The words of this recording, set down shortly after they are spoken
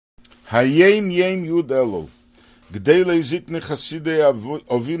Hayom Yom Yud Elul. G'day leizikne chassidei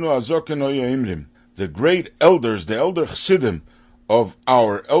Avinu Azoken hoya imrim. The great elders, the elder chassidim of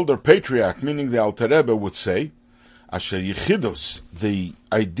our elder patriarch, meaning the Alter Rebbe, would say, Asher Yechidus, the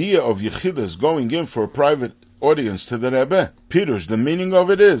idea of Yechidus going in for a private audience to the Rebbe. Pirush, the meaning of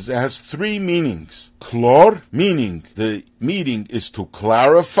it has three meanings. Klor, meaning the meaning is to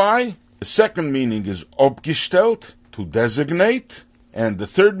clarify. The second meaning is obgestellt, to designate. And the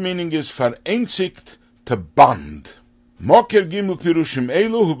third meaning is vereinzigt, to bond. Moker gimel pirushim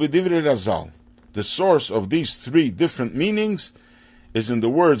elu hu b'divrei Razal. The source of these three different meanings is in the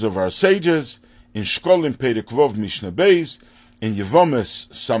words of our sages, in Shekalim Perek Vov Mishnah Beis, in Yevamos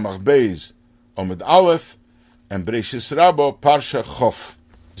Samach Beis Omid Aleph, and Bereishis Rabbah Parsha Chof.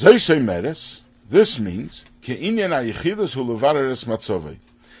 Zoysei Meres, this means, Ke'inyan ha-Yechidus hu levareres matzovei.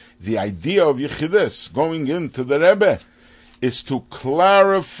 The idea of Yechidus, going into the Rebbe, is to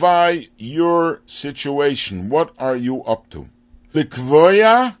clarify your situation. What are you up to?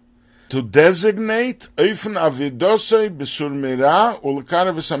 Likvoya, to designate Eifen avidosei b'sur mira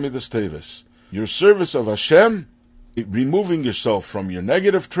u'lekarev amidas teves. Your service of Hashem, removing yourself from your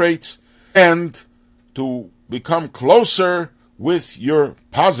negative traits, and to become closer with your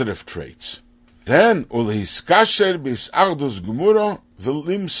positive traits. Then ulehiskasher b'isardus gemuro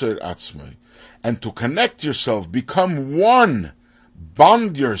v'limser atzmei. And to connect yourself, become one,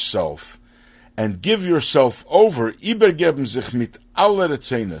 bond yourself, and give yourself over, übergeben sich mit aller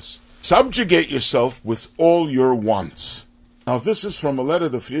Retzenes. Subjugate yourself with all your wants. Now this is from a letter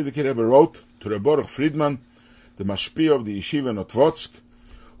the Frierdiker Rebbe wrote to Rebbe Baruch Friedman, the mashpia of the yeshiva in Otvotsk,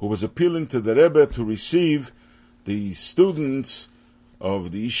 who was appealing to the Rebbe to receive the students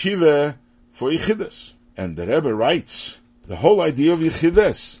of the yeshiva for Yechidus. And the Rebbe writes, the whole idea of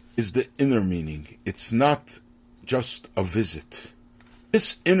Yechidus is the inner meaning. It's not just a visit.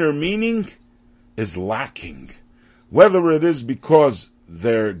 This inner meaning is lacking. Whether it is because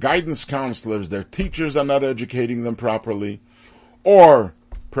their guidance counselors, their teachers are not educating them properly, or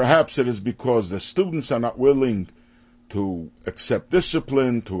perhaps it is because the students are not willing to accept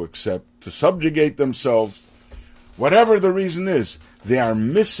discipline, to subjugate themselves. Whatever the reason is, they are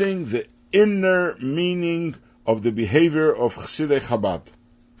missing the inner meaning of the behavior of chassidei Chabad.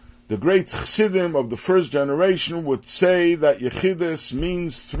 The great chassidim of the first generation would say that Yechidus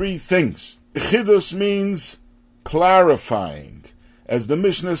means three things. Yechidus means clarifying. As the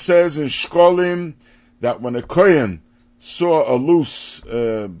Mishnah says in Shekalim, that when a Kohen saw a loose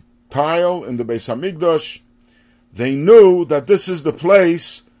tile in the Beis Hamikdash, they knew that this is the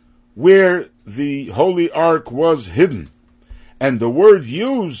place where the Holy Ark was hidden. And the word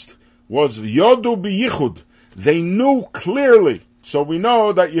used was Yodu b'yichud. They knew clearly. So we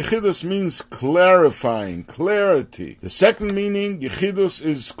know that Yechidus means clarifying, clarity. The second meaning, Yechidus,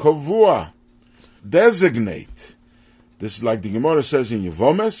 is kovua, designate. This is like the Gemara says in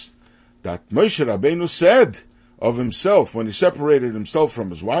Yevamos, that Moshe Rabbeinu said of himself, when he separated himself from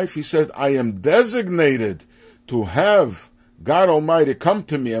his wife, he said, I am designated to have God Almighty come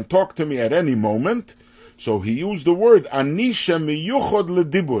to me and talk to me at any moment. So he used the word, Anisha miyuchod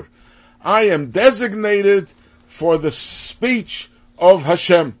ledibur. I am designated for the speech of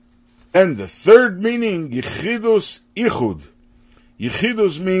Hashem. And the third meaning, Yechidus Ichud.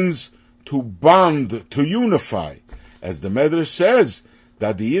 Yechidus means to bond, to unify. As the Medrash says,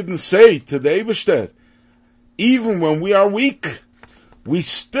 that the Yidden say to the Eibishter, even when we are weak, we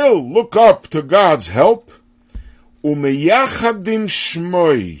still look up to God's help. Umeyachadim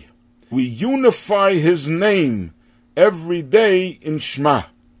Shmoi. We unify His name every day in Shema.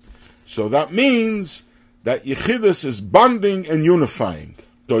 So that means that Yechidus is bonding and unifying.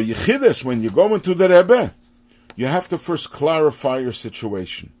 So Yechidus, when you go into the Rebbe, you have to first clarify your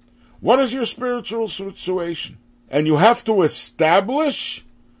situation. What is your spiritual situation? And you have to establish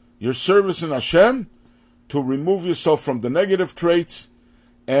your service in Hashem to remove yourself from the negative traits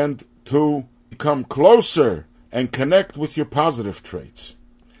and to become closer and connect with your positive traits.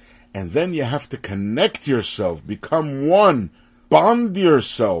 And then you have to connect yourself, become one, bond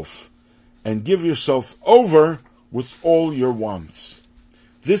yourself, and give yourself over with all your wants.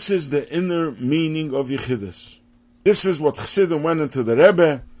 This is the inner meaning of Yechidus. This is what chassidim went into the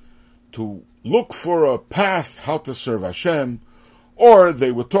Rebbe to look for a path how to serve Hashem, or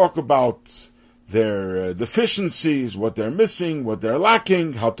they would talk about their deficiencies, what they're missing, what they're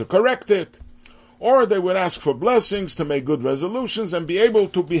lacking, how to correct it, or they would ask for blessings to make good resolutions and be able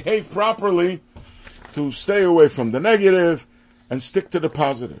to behave properly, to stay away from the negative and stick to the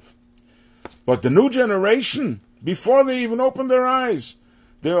positive. But the new generation, before they even open their eyes,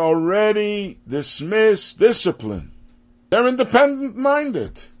 they already dismiss discipline. They're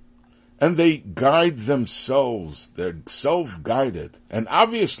independent-minded. and they guide themselves. They're self-guided. And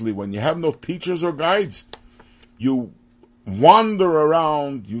obviously, when you have no teachers or guides, you wander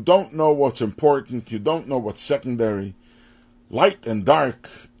around, you don't know what's important, you don't know what's secondary. Light and dark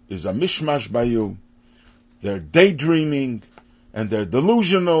is a mishmash by you. They're daydreaming, and they're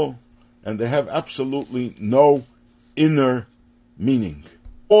delusional, and they have absolutely no inner meaning.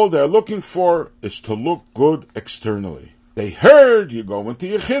 All they're looking for is to look good externally. They heard you go into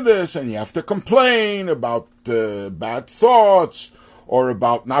Yechidus and you have to complain about bad thoughts or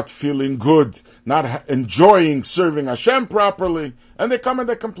about not feeling good, not enjoying serving Hashem properly, and they come and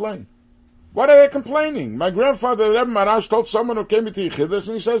they complain. What are they complaining? My grandfather, Rebbe Marash, told someone who came into Yechidus,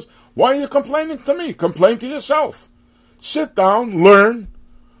 and he says, why are you complaining to me? Complain to yourself. Sit down, learn,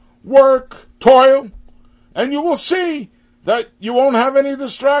 work, toil, and you will see that you won't have any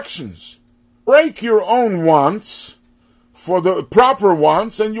distractions. Break your own wants for the proper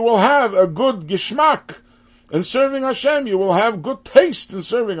wants, and you will have a good geschmack in serving Hashem. You will have good taste in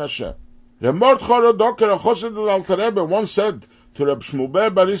serving Hashem. The chassid of Alter Rebbe once said to Reb Shmuel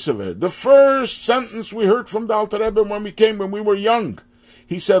Barisever, the first sentence we heard from the Alter Rebbe when we were young,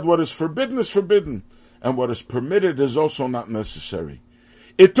 he said, what is forbidden is forbidden, and what is permitted is also not necessary.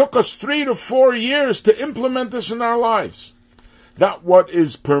 It took us 3 to 4 years to implement this in our lives. That what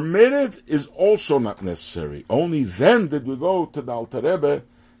is permitted is also not necessary. Only then did we go to the Alter Rebbe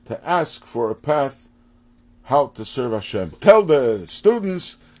to ask for a path how to serve Hashem. Tell the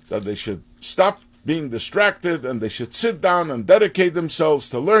students that they should stop being distracted and they should sit down and dedicate themselves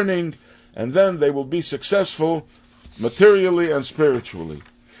to learning, and then they will be successful materially and spiritually.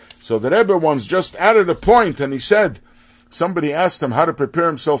 So the Rebbe once just added a point, and he said, somebody asked him how to prepare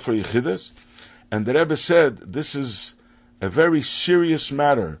himself for Yechidus, and the Rebbe said, this is a very serious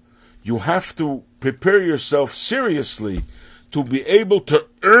matter. You have to prepare yourself seriously to be able to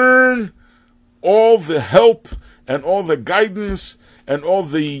earn all the help and all the guidance and all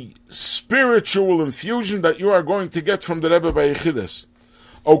the spiritual infusion that you are going to get from the Rebbe by Yechidus.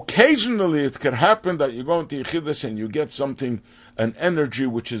 Occasionally it can happen that you go into Yechidus and you get something, an energy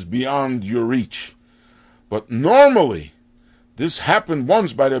which is beyond your reach. But normally, this happened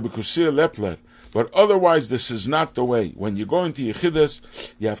once by Rebbe Kusir Lepler, but otherwise this is not the way. When you go into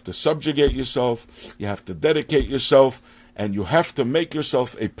Yechidus, you have to subjugate yourself, you have to dedicate yourself, and you have to make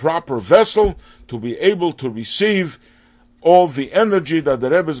yourself a proper vessel to be able to receive all the energy that the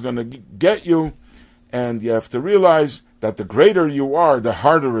Rebbe is going to get you. And you have to realize that the greater you are, the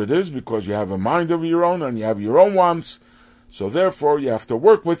harder it is, because you have a mind of your own and you have your own wants. So therefore, you have to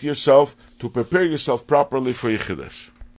work with yourself to prepare yourself properly for Yechidus.